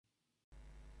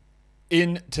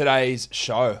In today's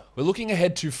show, we're looking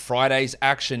ahead to Friday's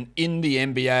action in the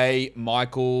NBA.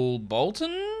 Michael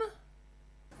Bolton?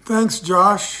 Thanks,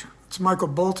 Josh. It's Michael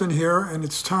Bolton here, and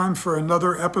it's time for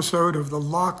another episode of the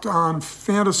Locked On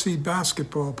Fantasy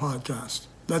Basketball Podcast.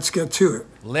 Let's get to it.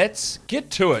 Let's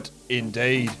get to it,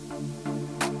 indeed.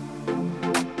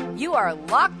 You are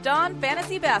Locked On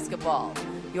Fantasy Basketball,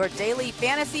 your daily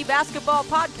fantasy basketball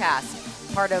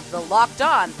podcast, part of the Locked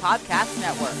On Podcast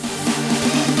Network.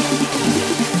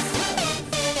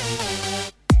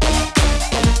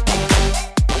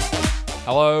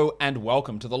 Hello and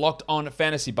welcome to the Locked On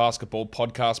Fantasy Basketball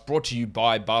Podcast, brought to you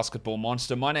by Basketball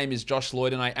Monster. My name is Josh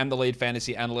Lloyd and I am the lead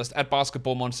fantasy analyst at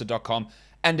basketballmonster.com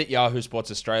and at Yahoo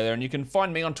Sports Australia. And you can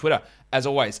find me on Twitter, as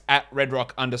always, at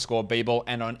redrock_bball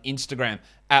and on Instagram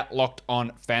at Locked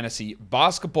On Fantasy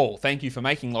Basketball. Thank you for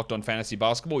making Locked On Fantasy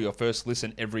Basketball your first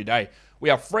listen every day. We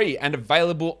are free and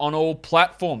available on all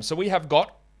platforms. So we have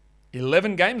got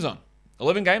 11 games on.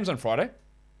 11 games on Friday.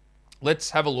 Let's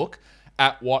have a look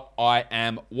at what I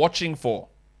am watching for.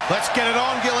 Let's get it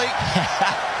on, Gilly.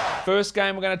 First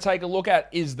game we're going to take a look at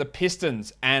is the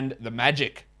Pistons and the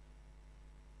Magic.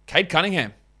 Cade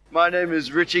Cunningham. My name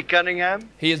is Richie Cunningham.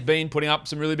 He has been putting up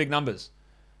some really big numbers.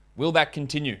 Will that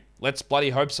continue? Let's bloody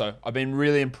hope so. I've been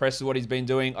really impressed with what he's been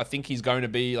doing. I think he's going to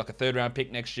be like a third-round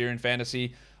pick next year in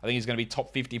fantasy. I think he's going to be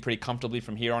top 50 pretty comfortably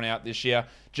from here on out this year.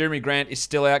 Jeremy Grant is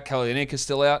still out. Kelly Olynyk is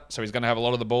still out, so he's going to have a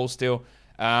lot of the ball still.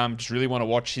 Just really want to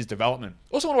watch his development.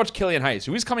 Also want to watch Killian Hayes,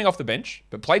 who is coming off the bench,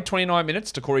 but played 29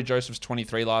 minutes to Corey Joseph's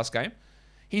 23 last game.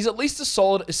 He's at least a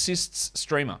solid assists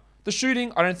streamer. The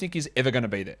shooting, I don't think is ever going to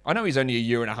be there. I know he's only a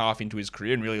year and a half into his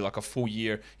career and really like a full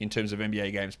year in terms of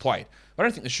NBA games played. I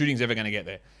don't think the shooting's ever going to get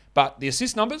there. But the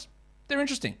assist numbers, they're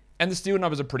interesting. And the steal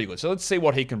numbers are pretty good. So let's see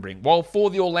what he can bring. While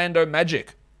for the Orlando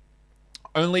Magic,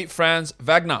 only Franz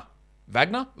Wagner.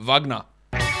 Wagner.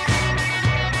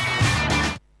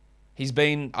 He's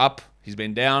been up, he's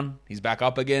been down, he's back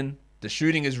up again. The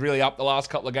shooting is really up the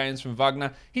last couple of games from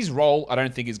Wagner. His role, I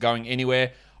don't think, is going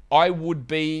anywhere. I would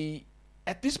be,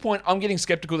 at this point, I'm getting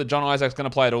skeptical that John Isaac's going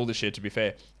to play at all this year, to be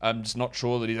fair. I'm just not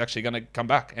sure that he's actually going to come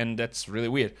back, and that's really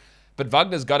weird. But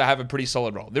Wagner's got to have a pretty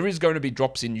solid role. There is going to be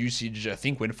drops in usage, I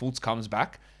think, when Fultz comes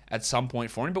back at some point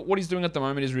for him. But what he's doing at the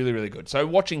moment is really, really good. So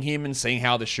watching him and seeing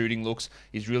how the shooting looks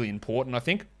is really important, I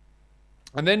think.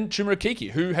 And then Chuma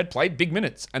Okeke, who had played big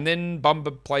minutes. And then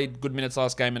Bumba played good minutes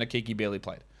last game and Okeke barely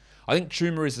played. I think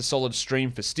Chuma is a solid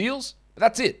stream for steals, but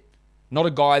that's it. Not a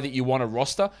guy that you want to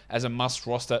roster as a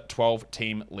must-roster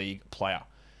 12-team league player.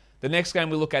 The next game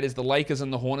we look at is the Lakers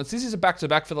and the Hornets. This is a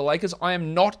back-to-back for the Lakers. I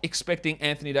am not expecting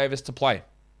Anthony Davis to play.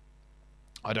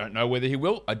 I don't know whether he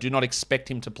will. I do not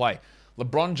expect him to play.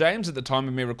 LeBron James, at the time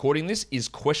of me recording this, is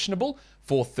questionable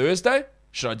for Thursday.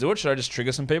 Should I do it? Should I just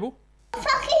trigger some people?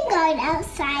 Fucking goat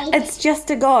outside. It's just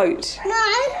a goat.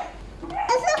 No, it's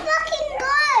a fucking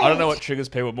goat. I don't know what triggers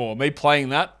people more. Me playing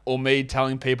that or me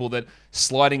telling people that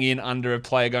sliding in under a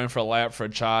player going for a layup for a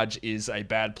charge is a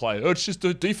bad play. Oh, it's just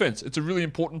a defense. It's a really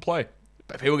important play.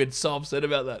 But people get so upset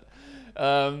about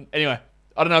that. Anyway,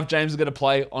 I don't know if James is going to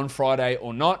play on Friday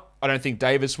or not. I don't think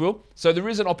Davis will. So there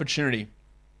is an opportunity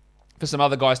for some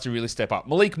other guys to really step up.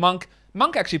 Malik Monk.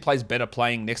 Monk actually plays better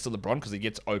playing next to LeBron because he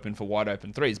gets open for wide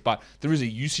open threes, but there is a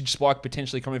usage spike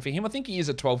potentially coming for him. I think he is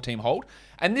a 12-team hold,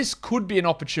 and this could be an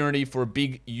opportunity for a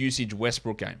big usage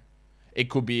Westbrook game. It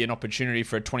could be an opportunity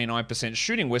for a 29%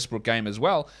 shooting Westbrook game as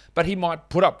well, but he might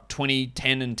put up 20,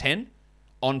 10, and 10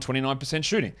 on 29%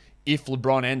 shooting if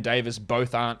LeBron and Davis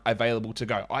both aren't available to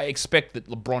go. I expect that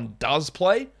LeBron does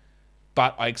play,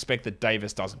 but I expect that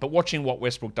Davis doesn't. But watching what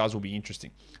Westbrook does will be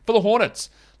interesting. For the Hornets,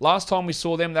 last time we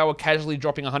saw them, they were casually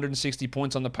dropping 160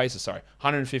 points on the Pacers,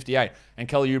 158. And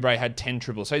Kelly Oubre had 10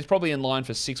 triples. So he's probably in line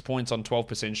for 6 points on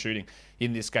 12% shooting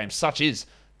in this game. Such is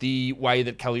the way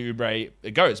that Kelly Oubre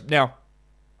goes. Now,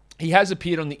 he has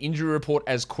appeared on the injury report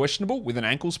as questionable with an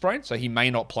ankle sprain, so he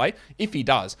may not play. If he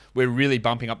does, we're really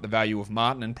bumping up the value of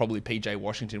Martin and probably PJ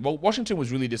Washington. Well, Washington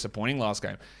was really disappointing last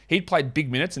game. He'd played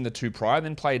big minutes in the two prior,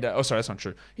 then played... that's not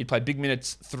true. He'd played big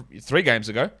minutes 3 games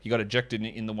ago. He got ejected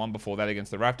in the one before that against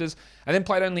the Raptors, and then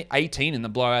played only 18 in the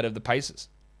blowout of the Pacers.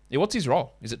 Yeah, what's his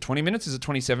role? Is it 20 minutes? Is it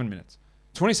 27 minutes?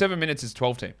 27 minutes is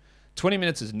 12-team. 20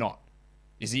 minutes is not.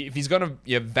 If he's going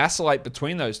to vacillate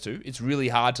between those two, it's really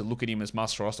hard to look at him as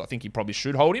must roster. I think he probably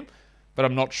should hold him, but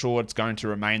I'm not sure it's going to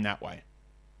remain that way.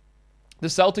 The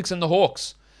Celtics and the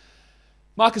Hawks.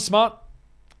 Marcus Smart,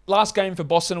 last game for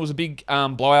Boston, it was a big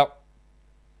blowout.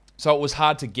 So it was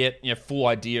hard to get full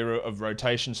idea of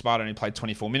rotation. Smart only played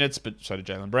 24 minutes, but so did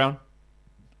Jaylen Brown.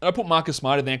 And I put Marcus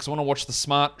Smart in there because I want to watch the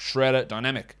Smart Schroeder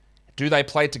dynamic. Do they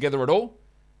play together at all?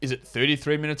 Is it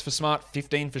 33 minutes for Smart,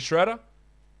 15 for Schroeder?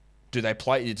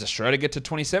 Does Schroeder get to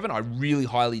 27? I really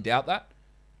highly doubt that.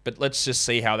 But let's just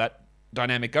see how that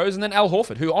dynamic goes. And then Al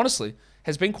Horford, who honestly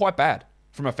has been quite bad,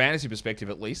 from a fantasy perspective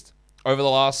at least, over the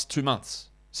last 2 months.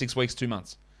 6 weeks, 2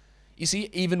 months. Is he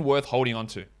even worth holding on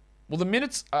to? Well, the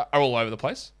minutes are all over the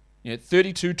place.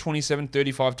 32, 27,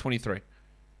 35, 23.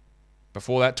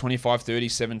 Before that, 25, 30,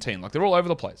 17. Like, they're all over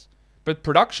the place. But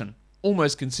production,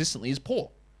 almost consistently, is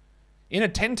poor. In a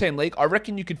 10-10 league, I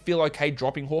reckon you could feel okay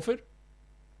dropping Horford.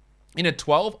 In a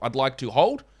 12, I'd like to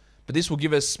hold, but this will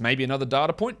give us maybe another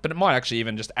data point, but it might actually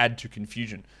even just add to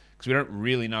confusion because we don't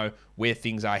really know where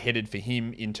things are headed for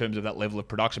him in terms of that level of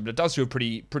production. But it does feel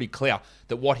pretty clear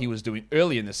that what he was doing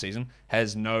early in the season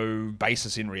has no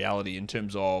basis in reality in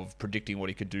terms of predicting what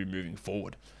he could do moving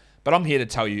forward. But I'm here to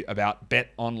tell you about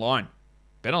BetOnline.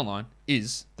 BetOnline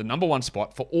is the number one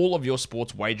spot for all of your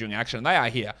sports wagering action. And they are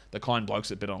here, the kind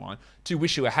blokes at BetOnline, to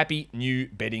wish you a happy new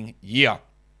betting year.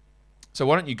 So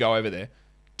why don't you go over there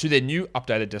to their new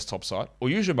updated desktop site or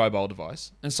use your mobile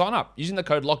device and sign up using the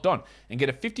code LOCKEDON and get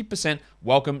a 50%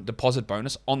 welcome deposit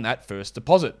bonus on that first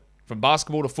deposit. From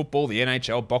basketball to football, the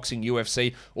NHL, boxing,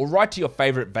 UFC, or right to your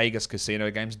favorite Vegas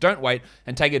casino games, don't wait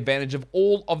and take advantage of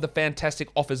all of the fantastic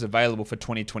offers available for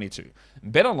 2022.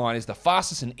 BetOnline is the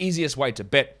fastest and easiest way to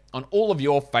bet on all of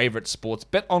your favorite sports.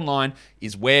 BetOnline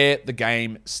is where the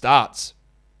game starts.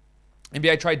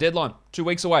 NBA trade deadline, 2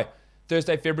 weeks away.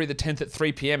 Thursday, February the 10th at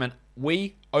 3 p.m. And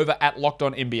we, over at Locked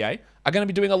On NBA, are going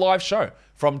to be doing a live show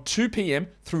from 2 p.m.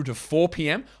 through to 4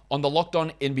 p.m. on the Locked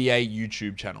On NBA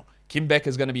YouTube channel. Kim Beck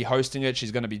is going to be hosting it.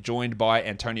 She's going to be joined by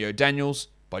Antonio Daniels,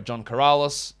 by John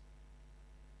Corrales,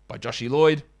 by Joshy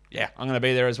Lloyd. Yeah, I'm going to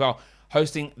be there as well,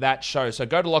 hosting that show. So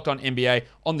go to Locked On NBA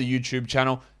on the YouTube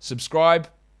channel, subscribe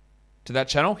to that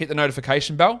channel, hit the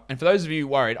notification bell. And for those of you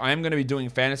worried, I am going to be doing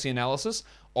fantasy analysis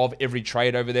of every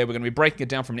trade over there. We're going to be breaking it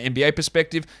down from an NBA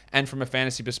perspective and from a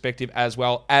fantasy perspective as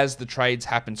well as the trades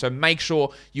happen. So make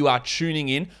sure you are tuning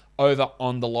in over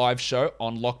on the live show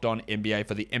on Locked On NBA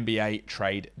for the NBA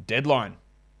trade deadline.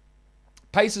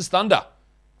 Pacers Thunder,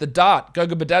 the Dart,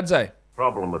 Goga Bitadze.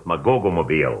 Problem with my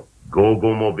Gogo-mobile.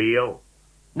 Gogo-mobile?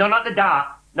 No, not the Dart.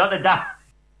 Not the Dart.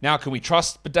 Now, can we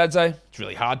trust Bitadze? It's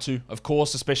really hard to, of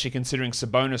course, especially considering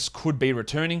Sabonis could be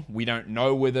returning. We don't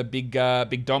know whether Big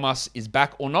Domas is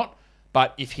back or not.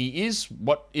 But if he is,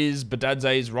 what is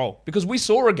Bitadze's role? Because we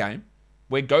saw a game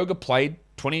where Goga played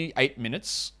 25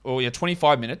 minutes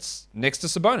next to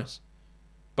Sabonis.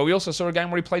 But we also saw a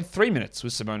game where he played 3 minutes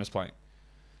with Sabonis playing.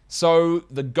 So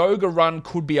the Goga run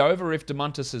could be over if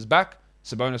Domantas is back.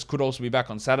 Sabonis could also be back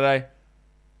on Saturday.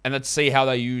 And let's see how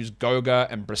they use Goga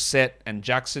and Brissett and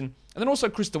Jackson. And then also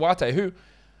Chris Duarte, who,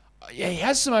 he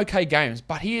has some okay games,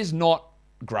 but he is not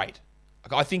great.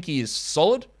 I think he is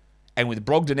solid. And with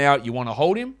Brogdon out, you want to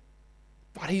hold him.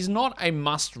 But he's not a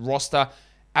must roster.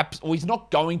 Or he's not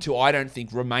going to, I don't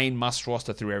think, remain must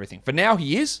roster through everything. For now,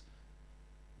 he is.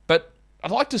 But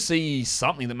I'd like to see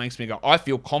something that makes me go, I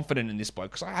feel confident in this bloke.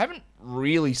 Because I haven't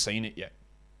really seen it yet.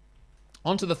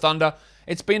 On to the Thunder.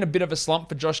 It's been a bit of a slump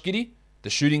for Josh Giddey. The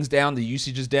shooting's down, the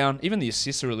usage is down. Even the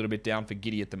assists are a little bit down for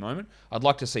Giddey at the moment. I'd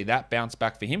like to see that bounce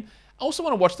back for him. I also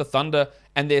want to watch the Thunder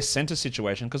and their center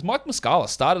situation because Mike Muscala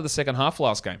started the second half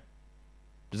last game.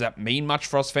 Does that mean much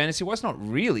for us fantasy-wise? Not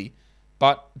really.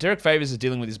 But Derek Favors is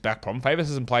dealing with his back problem. Favors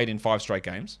hasn't played in 5 straight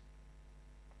games.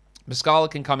 Muscala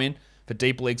can come in for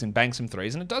deep leagues and bang some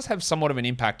threes, and it does have somewhat of an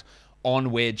impact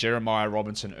on where Jeremiah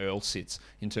Robinson-Earl sits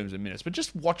in terms of minutes. But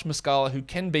just watch Muscala, who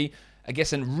can be, I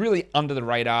guess, a really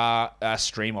under-the-radar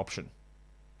stream option.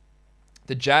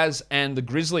 The Jazz and the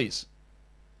Grizzlies.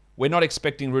 We're not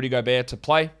expecting Rudy Gobert to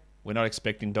play. We're not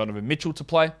expecting Donovan Mitchell to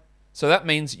play. So that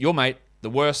means your mate, the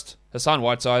worst, Hassan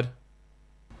Whiteside,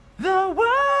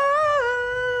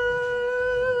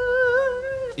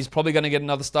 is probably going to get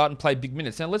another start and play big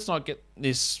minutes. Now, let's not get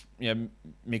this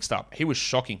mixed up. He was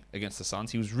shocking against the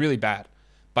Suns. He was really bad.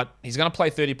 But he's going to play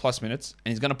 30-plus minutes,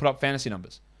 and he's going to put up fantasy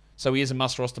numbers. So he is a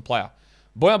must-roster player.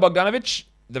 Bojan Bogdanovic,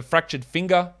 the fractured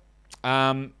finger,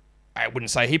 I wouldn't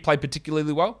say he played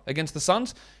particularly well against the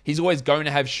Suns. He's always going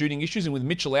to have shooting issues, and with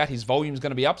Mitchell out, his volume's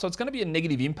going to be up, so it's going to be a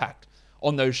negative impact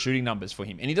on those shooting numbers for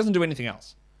him. And he doesn't do anything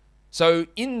else. So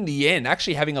in the end,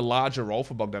 actually having a larger role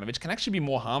for Bogdanovic can actually be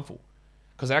more harmful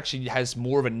because it actually has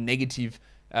more of a negative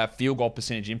field goal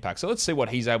percentage impact. So let's see what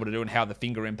he's able to do and how the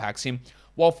finger impacts him.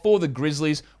 While for the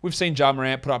Grizzlies, we've seen Ja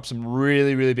Morant put up some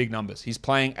really, really big numbers. He's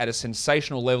playing at a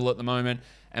sensational level at the moment,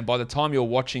 and by the time you're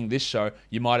watching this show,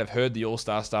 you might have heard the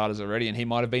All-Star starters already, and he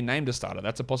might have been named a starter.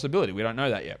 That's a possibility. We don't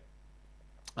know that yet.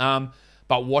 But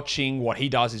but watching what he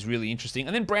does is really interesting.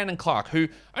 And then Brandon Clark, who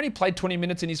only played 20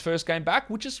 minutes in his first game back,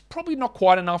 which is probably not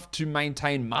quite enough to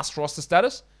maintain must roster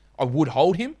status. I would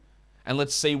hold him, and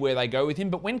let's see where they go with him.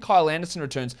 But when Kyle Anderson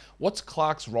returns, what's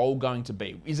Clark's role going to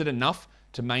be? Is it enough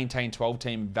to maintain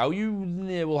 12-team value?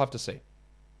 Yeah, we'll have to see.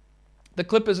 The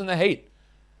Clippers and the Heat.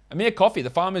 Amir Coffey, the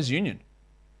Farmers Union.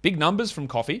 Big numbers from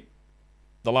Coffey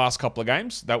the last couple of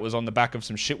games. That was on the back of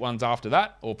some shit ones after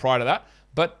that, or prior to that.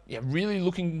 But yeah, really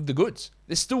looking the goods.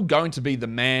 There's still going to be the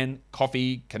Man,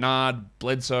 Coffey, Kennard,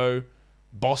 Bledsoe,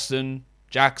 Boston,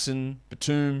 Jackson,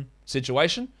 Batum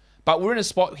situation. But we're in a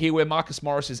spot here where Marcus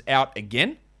Morris is out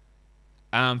again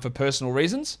for personal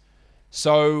reasons.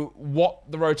 So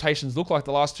what the rotations look like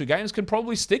the last 2 games can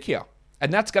probably stick here.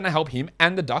 And that's going to help him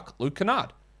and the Duck, Luke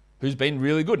Kennard, who's been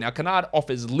really good. Now, Kennard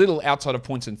offers little outside of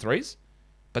points and threes,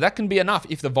 but that can be enough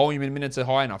if the volume in minutes are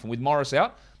high enough. And with Morris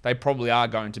out, they probably are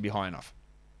going to be high enough.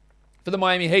 For the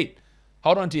Miami Heat,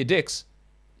 hold on to your dicks.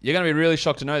 You're going to be really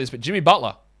shocked to know this, but Jimmy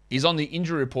Butler is on the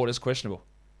injury report as questionable.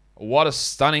 What a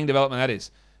stunning development that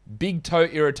is. Big toe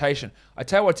irritation. I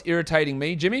tell you what's irritating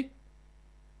me, Jimmy?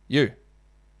 You.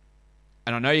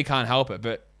 And I know you can't help it,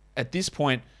 but at this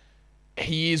point,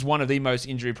 he is one of the most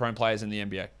injury-prone players in the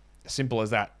NBA. Simple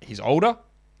as that. He's older.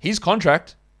 His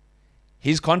contract,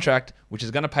 which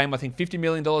is going to pay him, I think, $50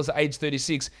 million at age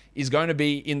 36, is going to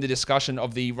be in the discussion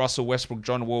of the Russell Westbrook,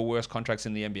 John Wall worst contracts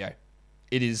in the NBA.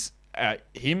 It is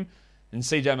him and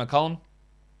CJ McCollum.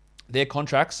 Their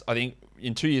contracts, I think,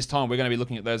 in 2 years' time, we're going to be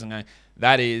looking at those and going,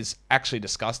 that is actually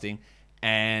disgusting,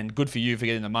 and good for you for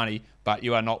getting the money, but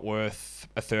you are not worth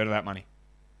a third of that money.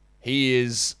 He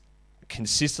is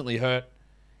consistently hurt.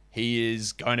 He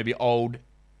is going to be old.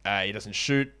 He doesn't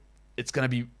shoot. It's going to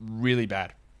be really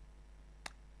bad.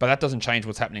 But that doesn't change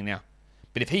what's happening now.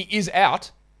 But if he is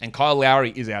out, and Kyle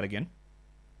Lowry is out again,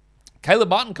 Caleb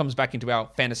Martin comes back into our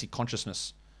fantasy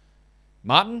consciousness.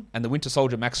 Martin and the Winter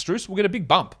Soldier Max Strus will get a big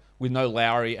bump with no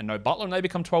Lowry and no Butler, and they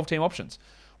become 12-team options.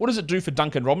 What does it do for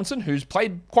Duncan Robinson, who's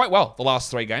played quite well the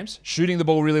last 3 games, shooting the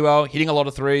ball really well, hitting a lot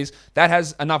of threes? That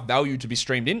has enough value to be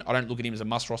streamed in. I don't look at him as a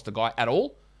must-roster guy at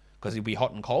all, because he'll be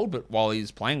hot and cold, but while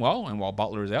he's playing well and while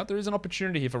Butler is out, there is an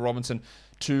opportunity here for Robinson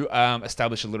to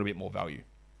establish a little bit more value.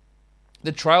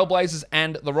 The Trailblazers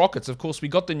and the Rockets. Of course, we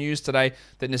got the news today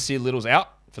that Nasir Little's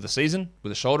out for the season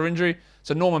with a shoulder injury.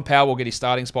 So Norman Powell will get his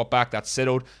starting spot back. That's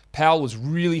settled. Powell was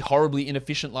really horribly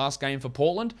inefficient last game for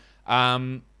Portland.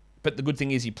 But the good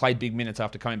thing is he played big minutes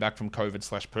after coming back from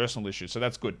COVID/personal issues. So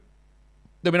that's good.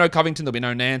 There'll be no Covington. There'll be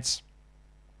no Nance.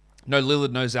 No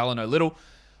Lillard, no Zala, no Little.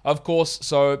 Of course,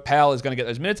 so Powell is going to get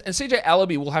those minutes. And CJ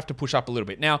Allaby will have to push up a little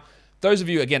bit. Now, those of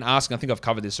you, again, asking, I think I've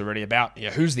covered this already, about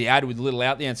who's the ad with Little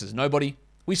out. The answer is nobody.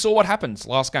 We saw what happens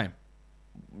last game.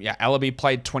 Yeah, Allaby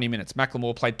played 20 minutes.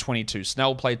 McLemore played 22.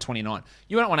 Snell played 29.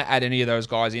 You don't want to add any of those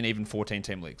guys in even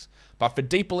 14-team leagues. But for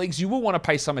deeper leagues, you will want to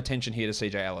pay some attention here to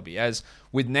CJ Allaby. As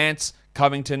with Nance,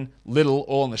 Covington, Little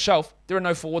all on the shelf, there are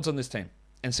no forwards on this team.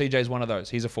 And CJ is one of those.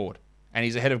 He's a forward. And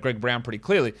he's ahead of Greg Brown pretty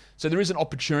clearly. So there is an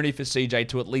opportunity for CJ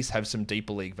to at least have some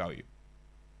deeper league value.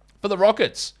 For the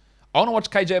Rockets, I want to watch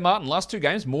KJ Martin. Last 2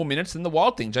 games, more minutes than the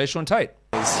Wild Thing, Jayshawn Tate.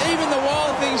 Even the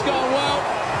Wild Thing's gone well.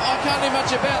 I can't do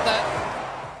much about that.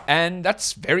 And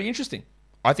that's very interesting.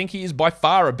 I think he is by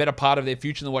far a better part of their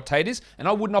future than what Tate is. And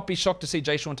I would not be shocked to see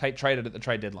Jayshawn Tate traded at the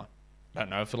trade deadline. I don't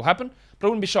know if it'll happen, but I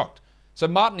wouldn't be shocked. So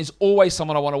Martin is always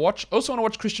someone I want to watch. I also want to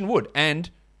watch Christian Wood. And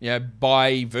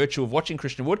by virtue of watching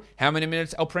Christian Wood, how many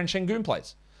minutes Alperen Şengün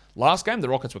plays. Last game, the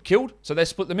Rockets were killed, so they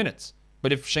split the minutes.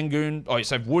 But if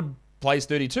if Wood plays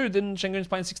 32, then Şengün's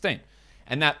playing 16.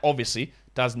 And that obviously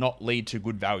does not lead to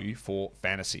good value for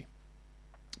fantasy.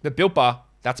 But Built Bar,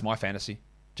 that's my fantasy.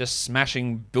 Just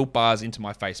smashing Built Bars into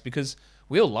my face, because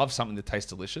we all love something that tastes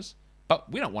delicious,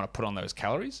 but we don't want to put on those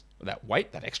calories, or that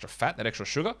weight, that extra fat, that extra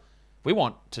sugar. We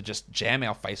want to just jam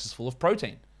our faces full of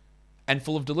protein and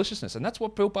full of deliciousness, and that's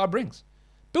what Built Bar brings.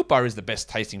 Built Bar is the best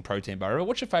tasting protein bar ever.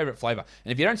 What's your favorite flavor?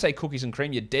 And if you don't say cookies and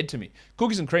cream, you're dead to me.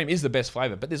 Cookies and cream is the best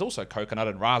flavor, but there's also coconut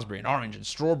and raspberry and orange and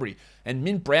strawberry and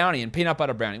mint brownie and peanut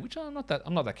butter brownie, which I'm not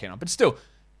that keen on. But still,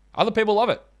 other people love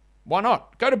it. Why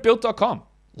not? Go to Built.com.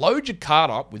 Load your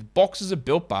cart up with boxes of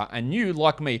Built Bar, and you,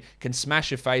 like me, can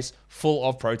smash your face full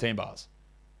of protein bars.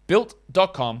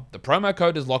 Built.com. The promo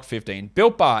code is LOCK15.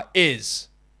 Built Bar is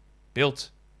built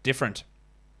different.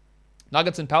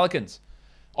 Nuggets and Pelicans.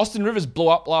 Austin Rivers blew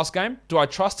up last game. Do I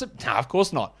trust it? No, of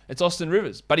course not. It's Austin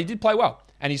Rivers. But he did play well,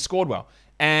 and he scored well.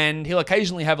 And he'll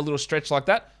occasionally have a little stretch like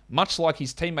that, much like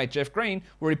his teammate Jeff Green,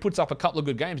 where he puts up a couple of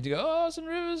good games, and you go, oh, Austin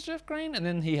Rivers, Jeff Green, and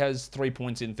then he has 3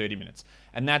 points in 30 minutes.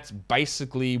 And that's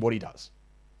basically what he does.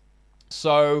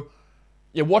 So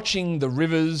Yeah, watching the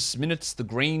Rivers minutes, the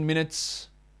Green minutes,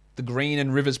 the Green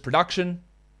and Rivers production,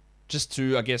 just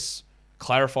to, I guess,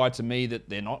 clarify to me that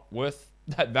they're not worth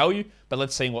that value. But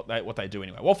let's see what they do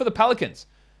anyway. Well, for the Pelicans,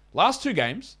 last 2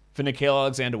 games for Nickeil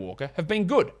Alexander-Walker have been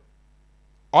good.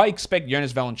 I expect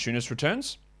Jonas Valanciunas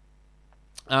returns.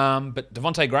 But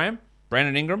Devontae Graham,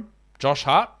 Brandon Ingram, Josh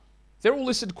Hart, they're all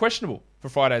listed questionable for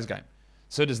Friday's game.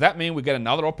 So does that mean we get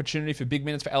another opportunity for big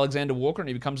minutes for Alexander Walker and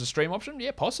he becomes a stream option?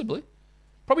 Yeah, possibly.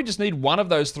 Probably just need one of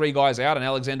those 3 guys out and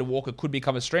Alexander Walker could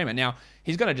become a streamer. Now,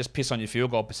 he's going to just piss on your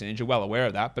field goal percentage. You're well aware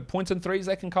of that. But points and threes,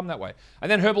 they can come that way. And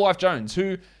then Herbalife Jones,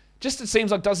 who just, it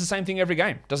seems like, does the same thing every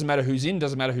game. Doesn't matter who's in,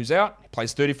 doesn't matter who's out. He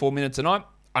plays 34 minutes a night.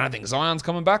 I don't think Zion's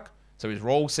coming back. So his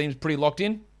role seems pretty locked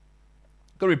in.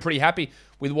 Got to be pretty happy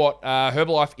with what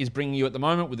Herbalife is bringing you at the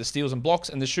moment with the steals and blocks,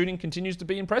 and the shooting continues to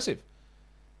be impressive.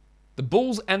 The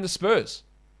Bulls and the Spurs.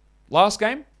 Last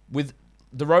game, with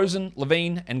DeRozan,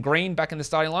 Levine, and Green back in the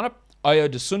starting lineup, Ayo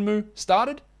Dosunmu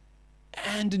started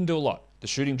and didn't do a lot. The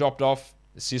shooting dropped off,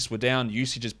 assists were down,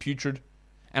 usage is putrid,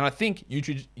 and I think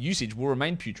usage will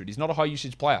remain putrid. He's not a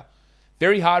high-usage player.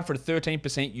 Very hard for a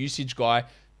 13% usage guy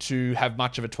to have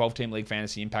much of a 12-team league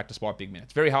fantasy impact despite big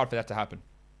minutes. Very hard for that to happen.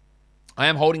 I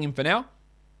am holding him for now,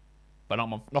 but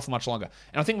not for much longer.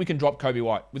 And I think we can drop Kobe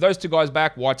White. With those 2 guys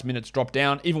back, White's minutes drop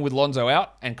down, even with Lonzo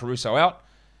out and Caruso out.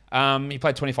 He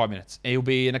played 25 minutes. He'll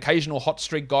be an occasional hot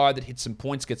streak guy that hits some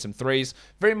points, gets some threes,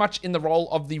 very much in the role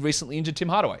of the recently injured Tim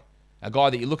Hardaway. A guy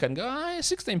that you look at and go,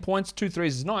 16 points, 2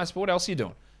 threes is nice, but what else are you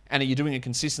doing? And are you doing it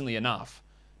consistently enough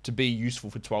to be useful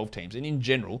for 12 teams? And in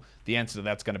general, the answer to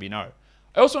that's going to be no.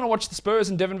 I also want to watch the Spurs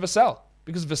and Devin Vassell,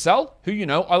 because Vassell, who you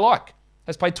know I like,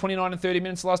 has played 29 and 30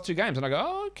 minutes the last 2 games. And I go,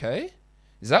 oh, okay.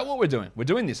 Is that what we're doing? We're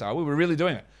doing this, are we? We're really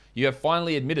doing it. You have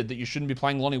finally admitted that you shouldn't be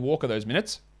playing Lonnie Walker those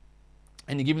minutes,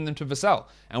 and you're giving them to Vassell.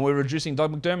 And we're reducing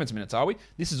Doug McDermott's minutes, are we?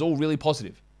 This is all really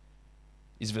positive.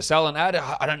 Is Vassell an ad?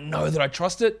 I don't know that I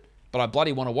trust it, but I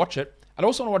bloody want to watch it. I'd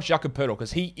also want to watch Jakob Poeltl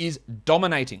because he is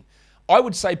dominating. I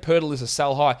would say Poeltl is a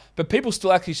sell high, but people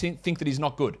still actually think that he's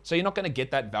not good. So you're not going to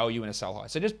get that value in a sell high.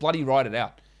 So just bloody ride it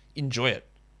out. Enjoy it.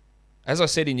 As I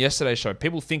said in yesterday's show,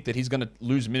 people think that he's going to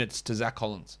lose minutes to Zach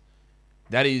Collins.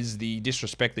 That is the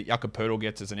disrespect that Jakob Poeltl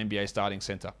gets as an NBA starting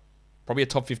center. Probably a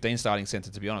top 15 starting center,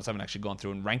 to be honest. I haven't actually gone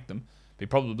through and ranked them, but he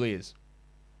probably is.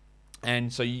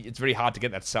 And so it's very hard to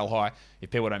get that sell high if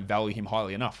people don't value him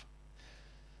highly enough.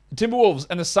 The Timberwolves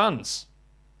and the Suns.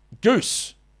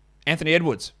 Goose. Anthony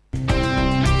Edwards.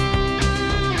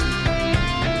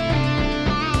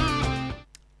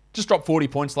 Just dropped 40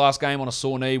 points last game on a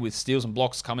sore knee with steals and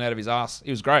blocks coming out of his ass.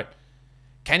 He was great.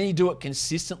 Can he do it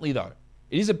consistently, though?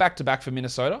 It is a back-to-back for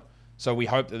Minnesota, so we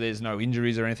hope that there's no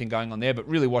injuries or anything going on there, but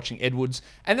really watching Edwards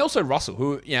and also Russell,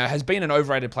 who has been an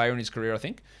overrated player in his career, I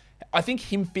think. I think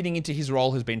him fitting into his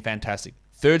role has been fantastic.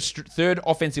 Third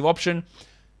offensive option,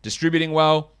 distributing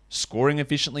well, scoring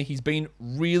efficiently. He's been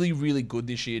really, really good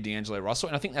this year, D'Angelo Russell,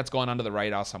 and I think that's gone under the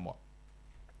radar somewhat.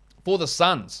 For the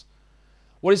Suns,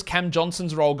 what is Cam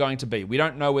Johnson's role going to be? We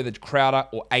don't know whether Crowder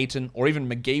or Ayton or even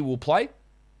McGee will play.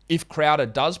 If Crowder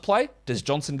does play, does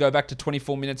Johnson go back to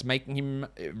 24 minutes, making him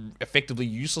effectively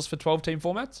useless for 12-team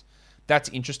formats? That's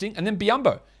interesting. And then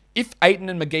Biyombo. If Ayton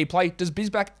and McGee play, does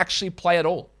Bismack actually play at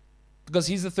all? Because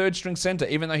he's the third-string center,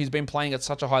 even though he's been playing at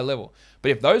such a high level.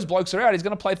 But if those blokes are out, he's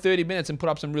going to play 30 minutes and put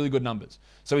up some really good numbers.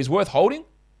 So he's worth holding,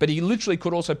 but he literally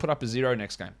could also put up a 0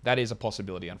 next game. That is a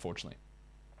possibility, unfortunately.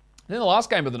 And then the last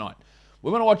game of the night. We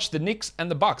want to watch the Knicks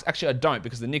and the Bucks. Actually, I don't,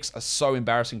 because the Knicks are so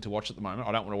embarrassing to watch at the moment.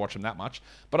 I don't want to watch them that much.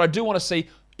 But I do want to see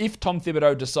if Tom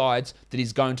Thibodeau decides that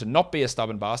he's going to not be a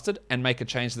stubborn bastard and make a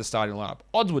change to the starting lineup.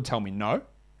 Odds would tell me no.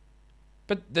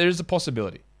 But there is a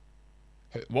possibility.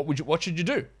 What should you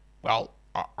do? Well,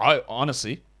 I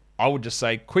honestly, I would just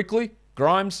say quickly,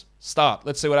 Grimes, start.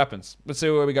 Let's see what happens. Let's see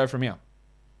where we go from here.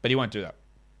 But he won't do that.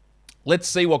 Let's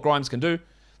see what Grimes can do.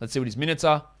 Let's see what his minutes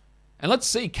are. And let's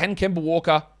see, can Kemba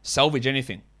Walker salvage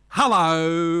anything?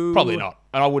 Hello. Probably not.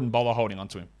 And I wouldn't bother holding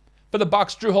onto him. For the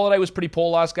Bucks, Drew Holiday was pretty poor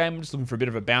last game. I'm just looking for a bit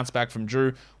of a bounce back from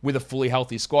Drew with a fully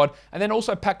healthy squad. And then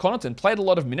also Pat Connaughton played a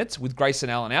lot of minutes with Grayson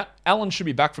Allen out. Allen should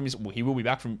be back from he will be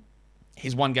back from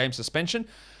his 1-game suspension.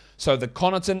 So the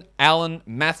Connaughton, Allen,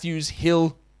 Matthews,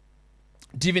 Hill,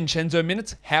 DiVincenzo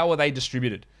minutes, how are they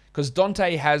distributed? Because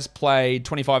Dante has played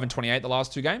 25 and 28 the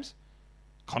last 2 games.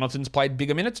 Connaughton's played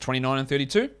bigger minutes, 29 and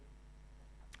 32.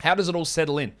 How does it all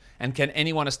settle in? And can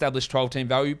anyone establish 12-team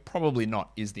value? Probably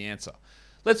not, is the answer.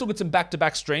 Let's look at some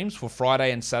back-to-back streams for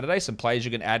Friday and Saturday. Some players you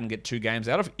can add and get 2 games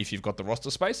out of if you've got the roster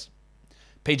space.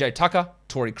 PJ Tucker,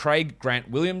 Torrey Craig,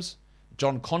 Grant Williams,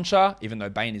 John Conchar, even though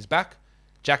Bane is back,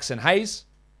 Jackson Hayes,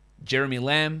 Jeremy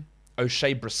Lamb,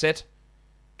 O'Shea Brissett,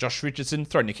 Josh Richardson,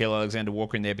 throw Nickeil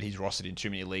Alexander-Walker in there, but he's rostered in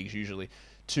too many leagues usually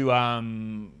to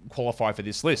qualify for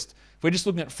this list. If we're just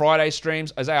looking at Friday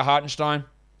streams, Isaiah Hartenstein,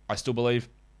 I still believe.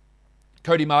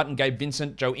 Cody Martin, Gabe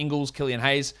Vincent, Joe Ingles, Killian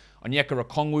Hayes, Onyeka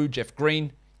Okongwu, Jeff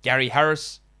Green, Gary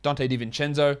Harris, Dante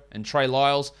DiVincenzo, and Trey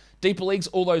Lyles. Deeper leagues,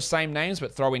 all those same names,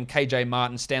 but throw in KJ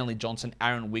Martin, Stanley Johnson,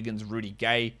 Aaron Wiggins, Rudy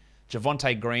Gay,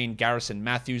 Javonte Green, Garrison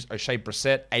Matthews, O'Shea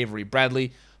Brissett, Avery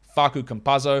Bradley, Facu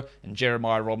Campazzo, and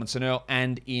Jeremiah Robinson-Earl.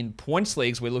 And in points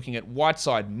leagues, we're looking at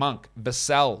Whiteside, Monk,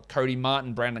 Vassell, Cody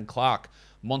Martin, Brandon Clark,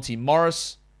 Monty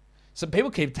Morris. So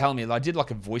people keep telling me that I did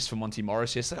like a voice for Monty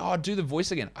Morris yesterday. Oh, do the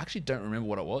voice again. I actually don't remember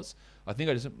what it was. I think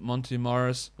I just Monty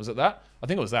Morris. Was it that? I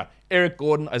think it was that. Eric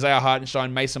Gordon, Isaiah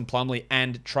Hartenstein, Mason Plumlee,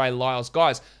 and Trey Lyles.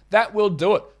 Guys, that will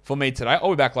do it for me today.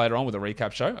 I'll be back later on with a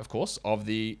recap show, of course, of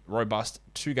the robust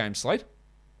 2-game slate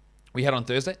we had on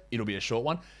Thursday. It'll be a short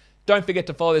one. Don't forget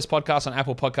to follow this podcast on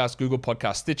Apple Podcasts, Google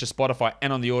Podcasts, Stitcher, Spotify,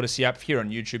 and on the Odyssey app. Here on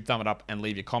YouTube, thumb it up and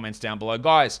leave your comments down below.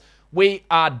 Guys, we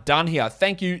are done here.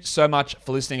 Thank you so much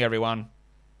for listening, everyone.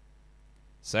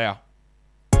 See ya.